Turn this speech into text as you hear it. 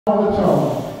on its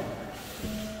own.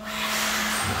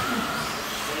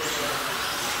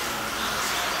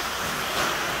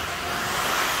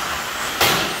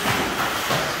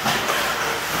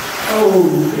 Oh,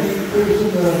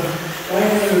 facing the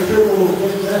landing of the triple was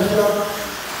getting messed up.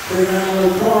 They got a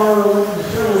little car, letting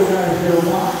several guys go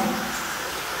by.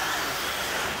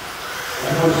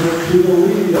 That was into the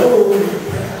lead. Oh,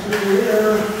 pass in the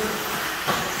air.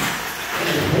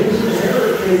 And Mason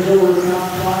Harris takes over the top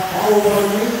spot, followed by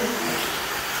me.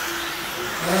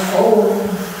 And Owen.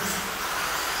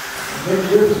 Nick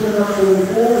Gibson up to the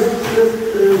fourth.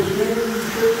 Fifth is James.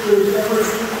 Fifth is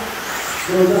Emerson.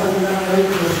 Goes out and down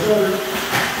making the start.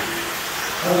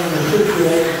 On the sixth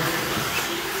day.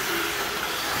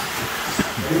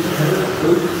 Mason Harris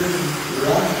losing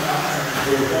one time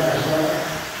for a fast lap.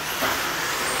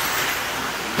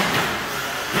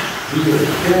 He is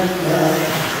 10th now.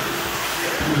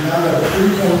 He's now got a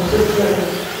 3.6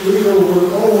 second lead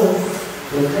over Owen.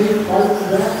 With 8 fighting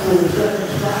back for the second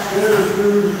spot there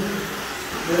through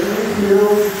the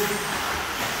infield.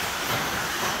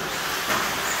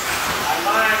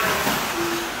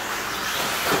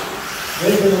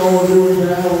 Nathan Owen doing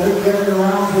now. Nick getting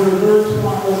around for the third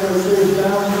spot. We're going to chase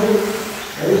down late.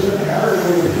 Mason Harris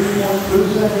with a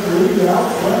 3.3 second lead out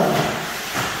front.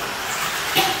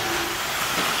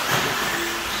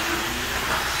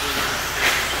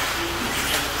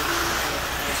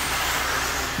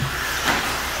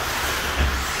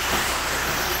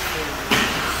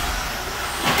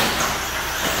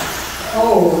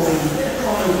 Oh, Nick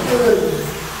on his good.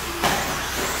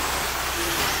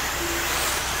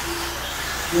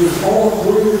 With all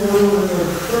three of them in the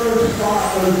third spot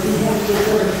of 2.6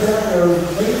 second track of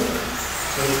 8.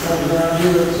 So it comes down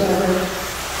here in second.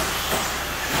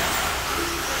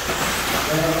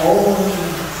 And Owen,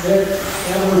 Nick,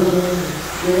 Emerson,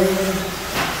 James,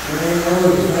 and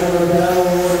Emerson have a battle.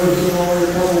 Emerson only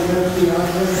a couple minutes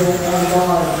behind him,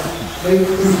 by 8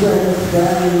 2 seconds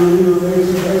back in the leader,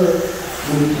 Mason Harris.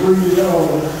 With 3 to go.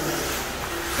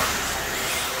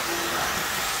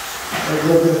 They're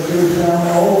looking to chase down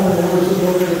Owen, and Emerson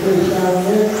looking to chase down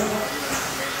Nick.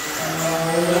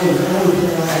 That was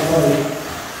Emerson on the fight.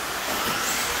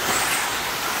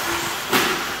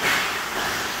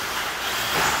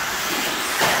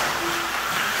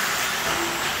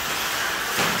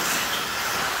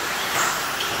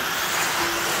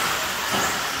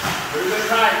 Very good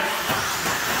time.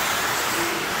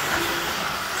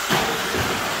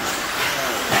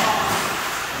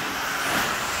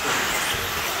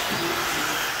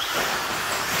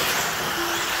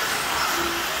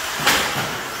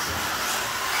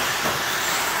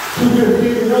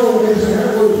 Mason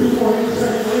Harris with 2.8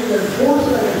 second lead and 4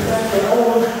 seconds back to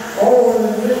Owen. Owen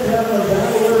and Nick having a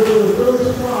battle there for the third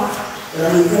spot.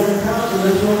 And he's going to count in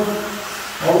this one.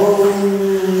 Although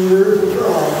there's a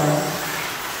draw now.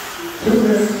 2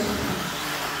 minutes.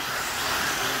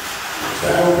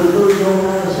 Battle for third going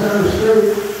on the center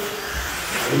straight.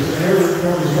 Mason Harris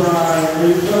comes by.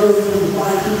 Nate Sutherland comes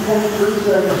by 2.3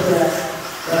 seconds back.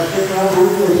 That's getting out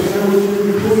briefly. Sandwich in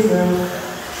between them.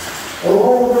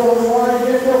 Owen going wide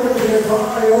again, looking to get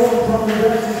by. Owen coming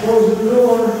back and closing the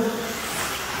door.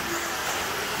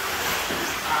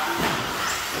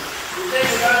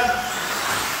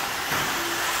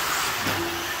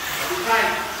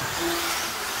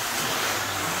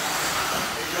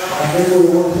 I think we're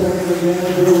 1 second again.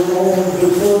 We're Owen for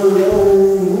third. Oh,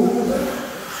 who was that?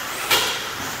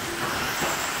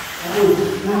 That was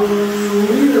the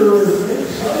leader as Nate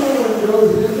Sutherland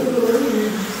goes into the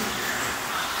lead.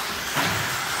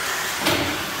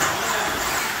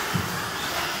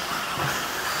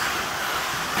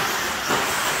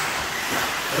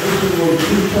 With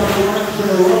 2 tough laps in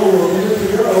a row, a minute to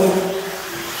go.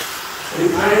 They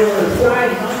played on a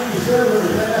 5.97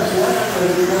 fast lap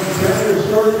as it comes down to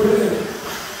start finish.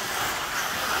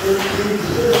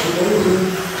 13.6, Mason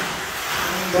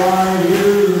by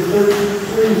here,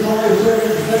 13.35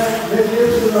 seconds back. Nick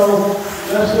Gibson, though,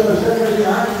 less than a second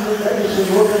behind him. Mason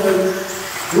looking to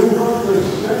move up to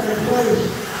second place.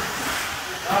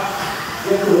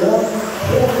 Get to 1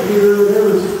 point here.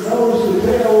 There's nose to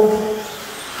tail.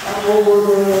 Over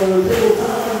the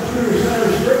tabletop and through the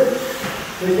center straight.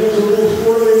 It gets a little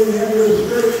swirly in the end of the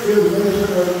straight, gives Mason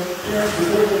a chance to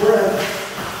take a breath.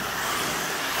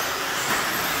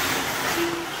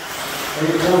 They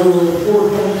cover with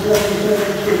 4.7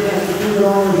 seconds to back to $2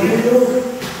 yield.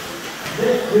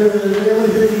 Nick giving it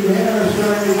everything he has,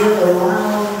 trying to get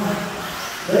around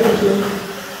Mason.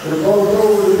 They're both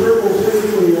over the triple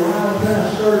safely, around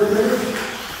past start finish.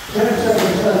 10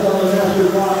 seconds left on the master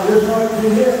clock. This might be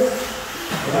it.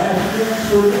 Last chance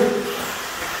for Nick.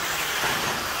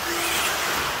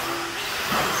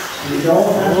 You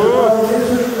don't have to go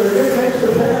misses, or it makes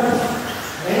the pass.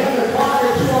 And the clock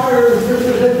expires just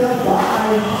as it comes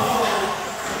by.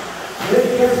 Nick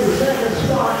gets the second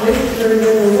spot. Nate's going to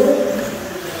get the win.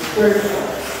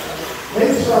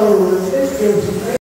 Nick, so Nick gives